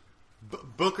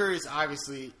 Booker is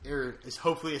obviously, or is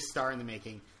hopefully a star in the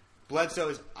making. Bledsoe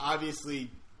is obviously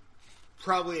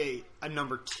probably a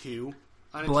number 2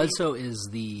 on a team. Bledsoe is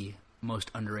the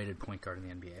most underrated point guard in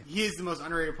the NBA. He is the most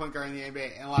underrated point guard in the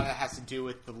NBA, and a lot of that has to do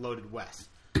with the loaded West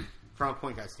from a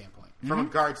point guard standpoint, from a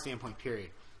guard standpoint, period.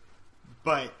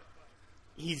 But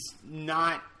he's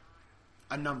not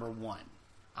a number 1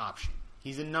 option.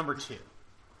 He's a number 2.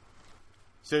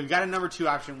 So we've got a number 2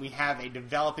 option. We have a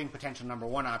developing potential number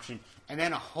 1 option, and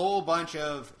then a whole bunch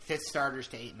of fifth starters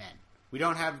to 8 men. We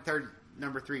don't have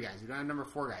number 3 guys. We don't have number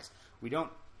 4 guys. We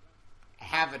don't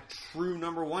have a true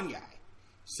number 1 guy.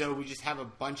 So we just have a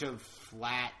bunch of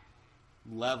flat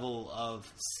level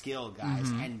of skill guys,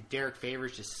 and Derek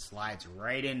Favors just slides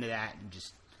right into that, and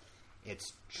just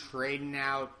it's trading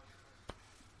out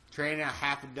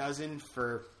half a dozen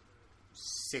for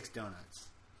 6 donuts.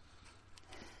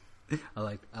 I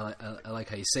like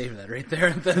how you saved that right there.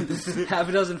 Half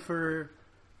a dozen for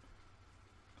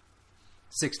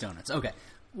 6 donuts. Okay.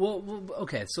 Well,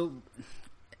 okay. So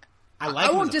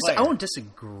I won't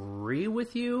disagree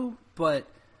with you, but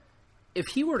if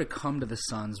he were to come to the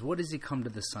Suns, what does he come to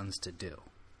the Suns to do?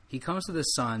 He comes to the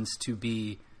Suns to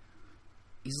be.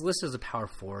 He's listed as a power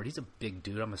forward. He's a big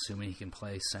dude. I'm assuming he can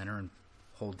play center and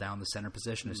hold down the center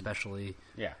position, especially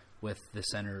with the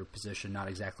center position not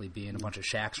exactly being a bunch of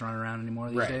Shaqs running around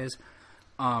anymore these days.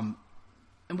 And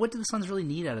what do the Suns really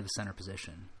need out of the center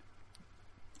position?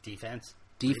 Defense,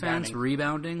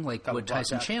 rebounding, like Couple what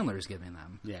Tyson blocks out. Chandler is giving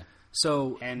them. Yeah.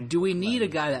 So And do we need a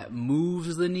guy that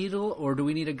moves the needle, or do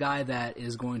we need a guy that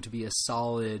is going to be a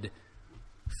solid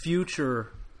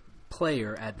future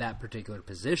player at that particular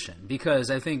position?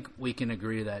 Because I think we can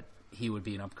agree that he would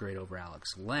be an upgrade over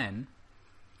Alex Len.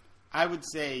 I would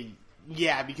say,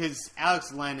 yeah, because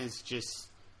Alex Len is just...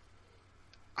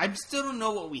 I still don't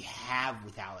know what we have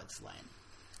with Alex Len.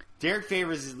 Derek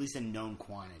Favors is at least a known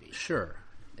quantity. Sure,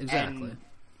 exactly. And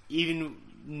even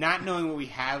not knowing what we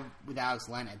have with Alex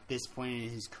Len at this point in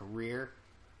his career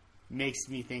makes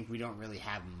me think we don't really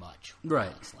have much with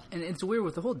Alex Len. And it's weird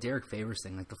with the whole Derek Favors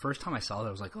thing. Like, the first time I saw that,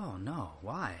 I was like, oh, no,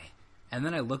 why? And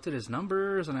then I looked at his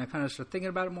numbers, and I kind of started thinking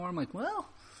about it more. I'm like, well,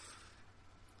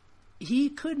 he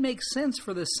could make sense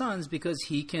for the Suns because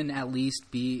he can at least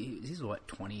be, he's what,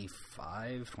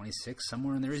 25, 26,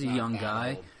 somewhere in there. He's a young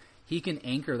guy. Old. He can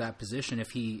anchor that position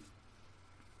if he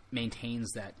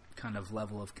maintains that kind of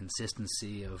level of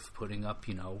consistency of putting up,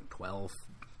 12,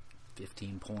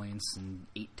 15 points and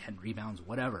 8, 10 rebounds,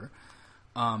 whatever.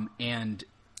 And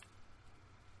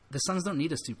the Suns don't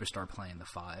need a superstar playing the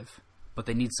 5, but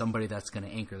they need somebody that's going to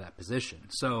anchor that position.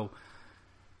 So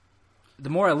the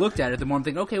more I looked at it, the more I'm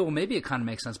thinking, okay, well, maybe it kind of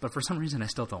makes sense, but for some reason I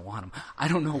still don't want him. I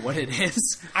don't know what it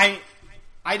is. I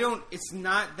don't... It's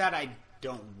not that I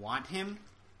don't want him.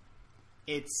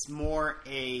 It's more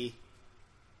a...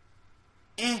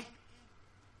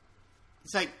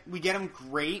 It's like, we get him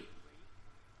great,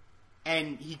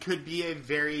 and he could be a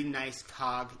very nice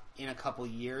cog in a couple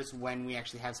years when we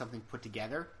actually have something put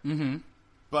together. Mm-hmm.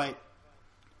 But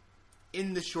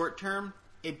in the short term,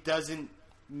 it doesn't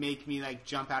make me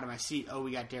jump out of my seat. Oh,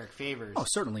 we got Derek Favors. Oh,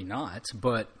 certainly not,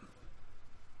 but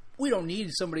we don't need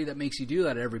somebody that makes you do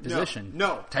that at every position.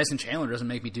 No. Tyson Chandler doesn't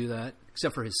make me do that,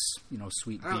 except for his,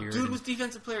 sweet beard. Dude was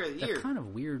Defensive Player of the Year. That kind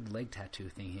of weird leg tattoo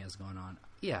thing he has going on.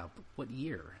 Yeah, but what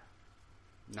year?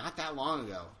 Not that long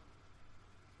ago.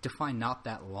 Define not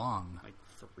that long.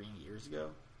 3 years ago?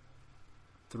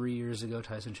 3 years ago,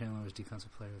 Tyson Chandler was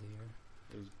Defensive Player of the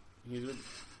Year. He was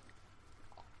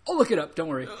I'll look it up. Don't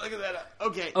worry. look at that up.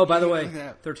 Okay. Oh, by the way,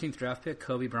 13th draft pick,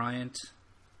 Kobe Bryant,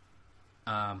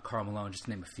 Karl Malone, just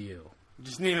to name a few.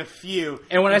 Just name a few.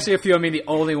 And when I say a few, I mean the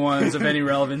only ones of any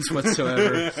relevance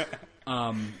whatsoever.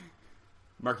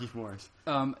 Markieff Morris.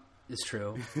 It's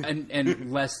true.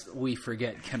 And lest we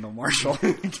forget Kendall Marshall.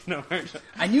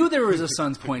 I knew there was a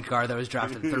Suns point guard that was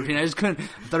drafted at 13. I just couldn't.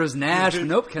 I thought it was Nash.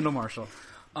 Nope, Kendall Marshall.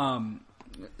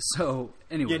 So,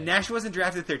 anyway. Yeah, Nash wasn't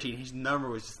drafted 13. His number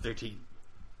was just 13.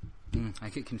 I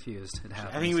get confused. It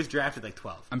happens. I think he was drafted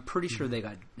 12. I'm pretty sure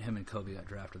him and Kobe got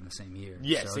drafted in the same year.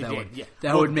 Yes, so they that did. Would, Yeah.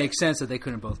 That would make sense that they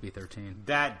couldn't both be 13.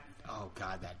 That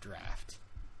draft.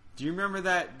 Do you remember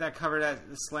that cover that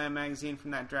the Slam magazine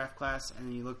from that draft class? And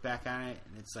then you look back on it,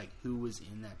 and it's like, who was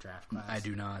in that draft class? I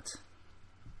do not.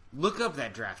 Look up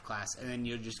that draft class, and then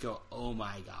you'll just go, oh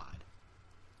my god.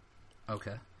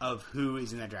 Okay. Of who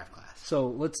is in that draft class. So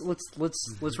let's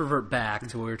revert back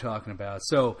to what we were talking about.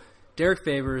 So Derek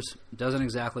Favors doesn't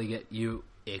exactly get you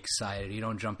excited. You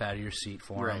don't jump out of your seat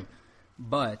for him.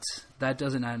 But that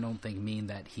doesn't, I don't think, mean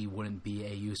that he wouldn't be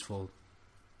a useful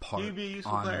part He'd be a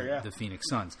useful on player, yeah. the Phoenix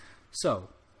Suns. So,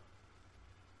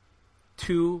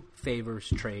 2 Favors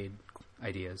trade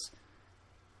ideas,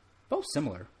 both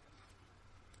similar.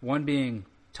 One being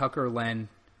Tucker Len,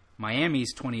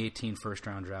 Miami's 2018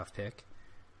 first-round draft pick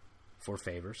for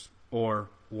Favors, or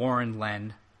Warren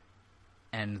Len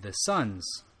and the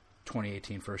Suns'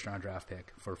 2018 first-round draft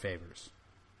pick for Favors.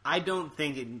 I don't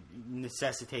think it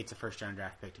necessitates a first-round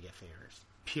draft pick to get Favors.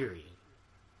 Period.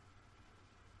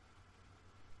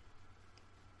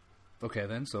 Okay,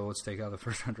 then, so let's take out the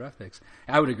first-round draft picks.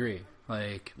 I would agree.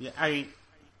 Yeah, I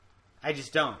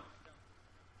just don't.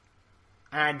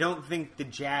 And I don't think the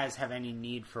Jazz have any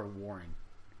need for Warren.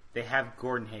 They have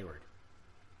Gordon Hayward.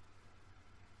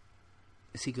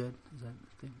 Is he good? Is that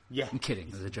the thing? Yeah. I'm kidding.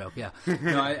 It was a joke. Yeah.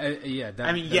 No, yeah. That,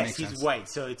 I mean, that yes, makes he's sense. white,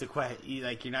 so it's a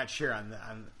like you're not sure on the.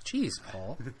 Jeez,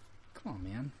 Paul. Come on,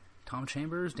 man. Tom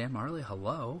Chambers, Dan Marley,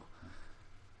 hello.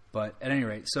 But at any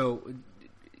rate, so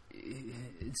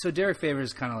Derek Favors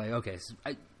is kind of like, okay, so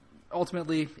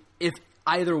ultimately, if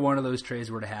either one of those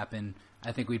trades were to happen,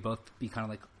 I think we'd both be kind of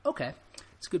like, okay,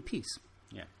 it's a good piece.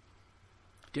 Yeah.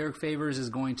 Derek Favors is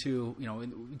going to,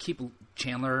 keep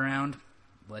Chandler around,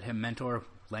 let him mentor.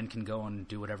 Len can go and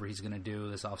do whatever he's going to do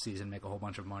this offseason, make a whole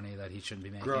bunch of money that he shouldn't be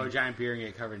making. Grow a giant beard and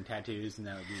get covered in tattoos, and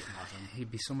that would be awesome.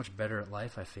 He'd be so much better at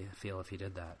life, I feel, if he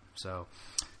did that. So,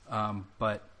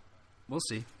 but we'll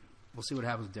see. We'll see what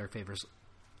happens with Derek Favors.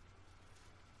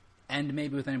 And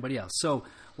maybe with anybody else. So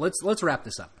let's wrap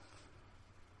this up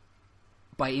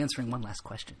by answering one last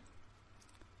question.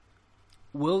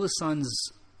 Will the Suns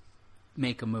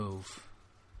make a move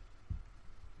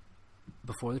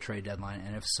before the trade deadline?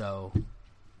 And if so,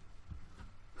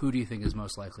 who do you think is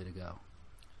most likely to go?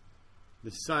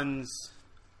 The Suns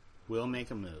will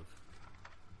make a move.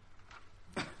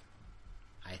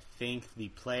 I think the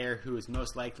player who is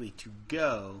most likely to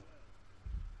go...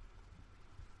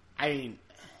 I mean...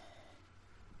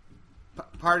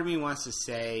 Part of me wants to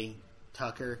say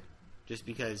Tucker, just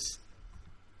because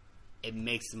it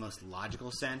makes the most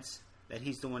logical sense that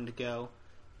he's the one to go,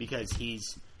 because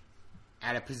he's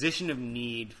at a position of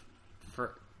need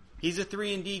for. He's a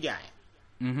 3-and-D guy.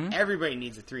 Mm-hmm. Everybody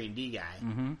needs a 3-and-D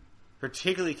guy,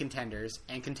 particularly contenders.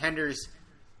 And contenders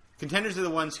are the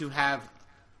ones who have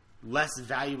less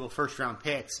valuable first round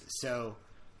picks. So,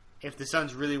 if the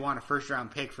Suns really want a first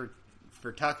round pick for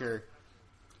Tucker.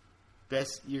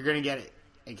 Best you're going to get it.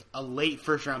 Like a late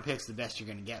first round pick's the best you're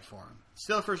going to get for him.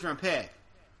 Still a first round pick,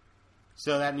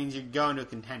 so that means you're going to a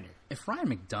contender. If Ryan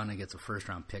McDonough gets a first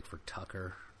round pick for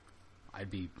Tucker,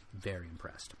 I'd be very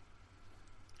impressed.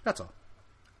 That's all.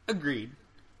 Agreed,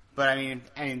 but I mean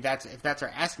if that's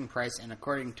our asking price, and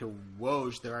according to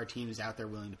Woj, there are teams out there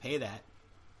willing to pay that.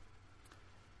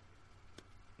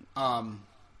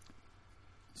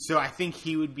 So I think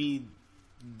he would be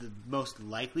the most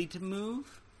likely to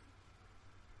move.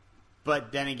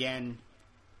 But then again,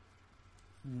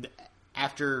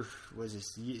 after,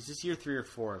 is this year 3 or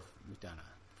 4 of McDonough?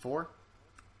 4?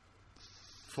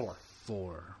 4.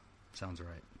 4. Sounds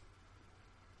right.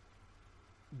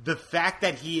 The fact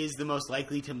that he is the most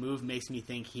likely to move makes me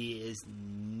think he is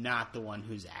not the one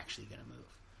who's actually going to move,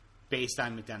 based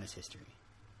on McDonough's history.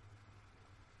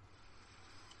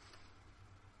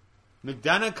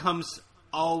 McDonough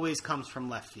always comes from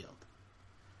left field.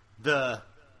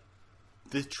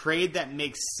 The trade that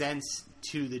makes sense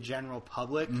to the general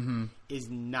public is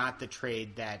not the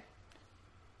trade that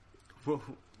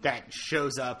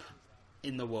shows up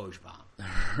in the Woj bomb.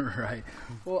 Right.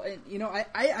 Well,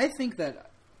 I think that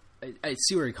I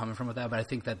see where you're coming from with that, but I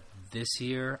think that this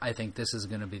year, this is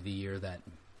going to be the year that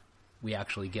we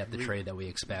actually get the trade that we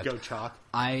expect. Go Chalk.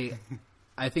 I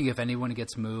think if anyone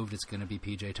gets moved, it's going to be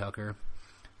PJ Tucker.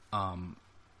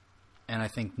 And I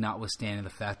think, notwithstanding the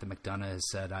fact that McDonough has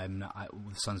said, the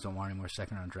Suns don't want any more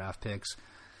second-round draft picks,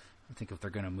 I think if they're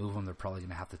going to move him, they're probably going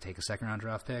to have to take a second-round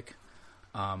draft pick.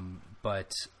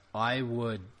 But I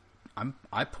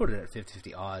put it at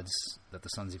 50-50 odds that the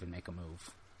Suns even make a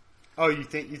move. Oh, you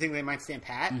think they might stand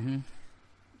pat? Mm-hmm.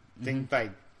 Think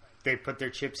like they put their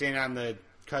chips in on the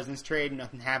Cousins trade,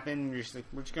 nothing happened, and you're just like,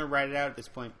 we're just going to ride it out at this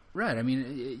point. Right. I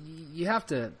mean, you have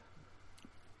to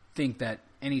think that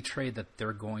any trade that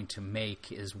they're going to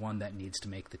make is one that needs to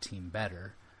make the team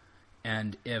better.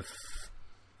 And if,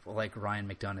 like Ryan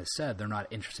McDonough said, they're not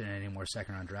interested in any more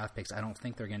second-round draft picks, I don't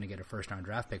think they're going to get a first-round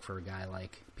draft pick for a guy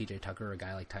like PJ Tucker or a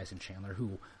guy like Tyson Chandler,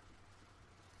 who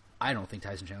I don't think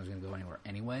Tyson Chandler's going to go anywhere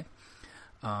anyway.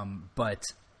 But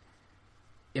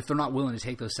if they're not willing to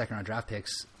take those second-round draft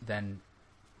picks, then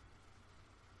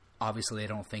obviously I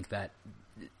don't think that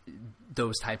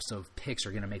those types of picks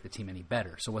are going to make the team any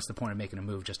better. So what's the point of making a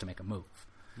move just to make a move?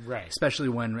 Right. Especially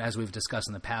when, as we've discussed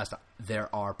in the past,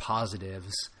 there are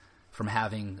positives from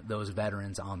having those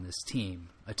veterans on this team,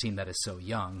 a team that is so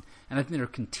young. And I think there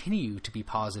continue to be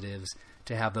positives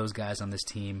to have those guys on this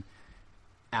team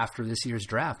after this year's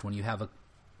draft, when you have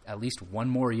at least one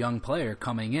more young player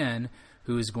coming in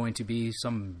who is going to be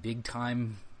some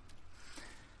big-time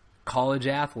college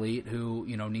athlete who,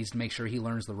 you know, needs to make sure he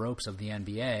learns the ropes of the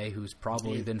NBA, who's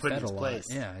probably been fed a lot. Place.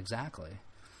 Yeah, exactly.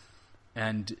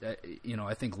 And, you know,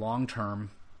 I think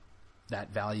long-term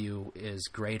that value is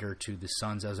greater to the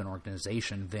Suns as an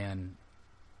organization than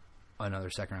another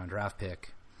second-round draft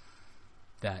pick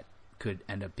that could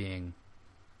end up being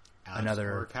Alex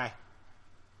another... Orkai.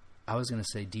 I was going to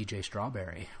say DJ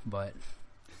Strawberry, but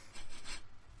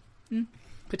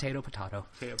potato. Potato.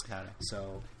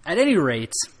 So, at any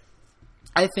rate,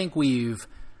 I think we've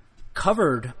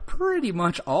covered pretty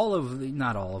much all of the,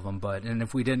 not all of them, but, and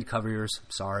if we didn't cover yours,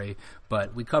 sorry,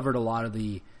 but we covered a lot of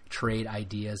the trade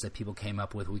ideas that people came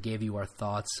up with. We gave you our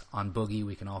thoughts on Boogie.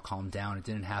 We can all calm down. It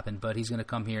didn't happen, but he's going to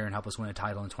come here and help us win a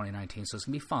title in 2019, so it's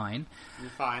going to be fine.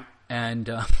 You're fine. And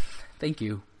thank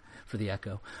you for the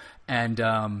echo. And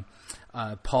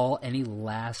Paul, any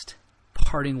last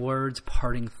parting words,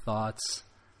 parting thoughts,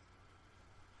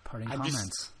 parting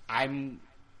comments? I'm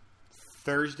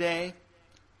Thursday,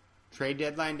 trade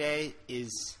deadline day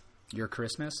is... Your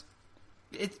Christmas?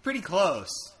 It's pretty close.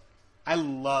 I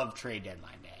love trade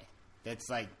deadline day. That's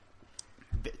like...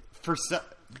 For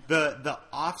the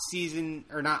off-season,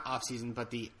 or not off-season, but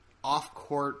the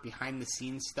off-court,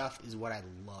 behind-the-scenes stuff is what I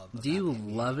love. Do you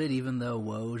love it even though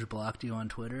Woj blocked you on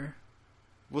Twitter?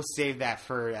 We'll save that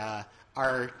for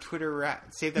our Twitter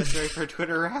save that story for a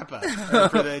Twitter wrap-up. Or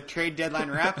for the trade deadline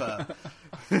wrap-up.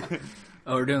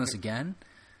 Oh, we're doing this again?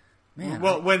 Man,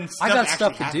 well, when I got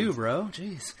stuff happens. to do, bro.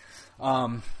 Jeez.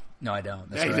 No, I don't.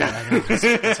 That's right. I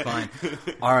don't. That's fine.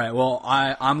 All right. Well,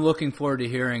 I'm looking forward to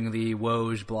hearing the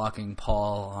Woj blocking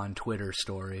Paul on Twitter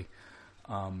story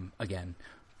again.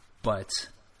 But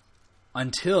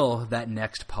until that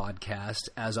next podcast,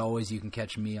 as always, you can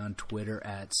catch me on Twitter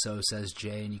at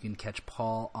SoSaysJ, and you can catch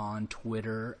Paul on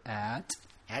Twitter at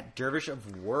Dervish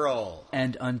of Whirl.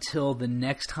 And until the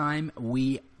next time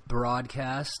we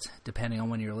broadcast, depending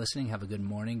on when you're listening, have a good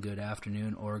morning, good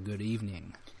afternoon, or good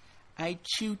evening. I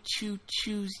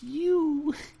choose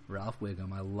you. Ralph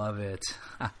Wiggum, I love it.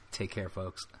 Take care,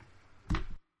 folks.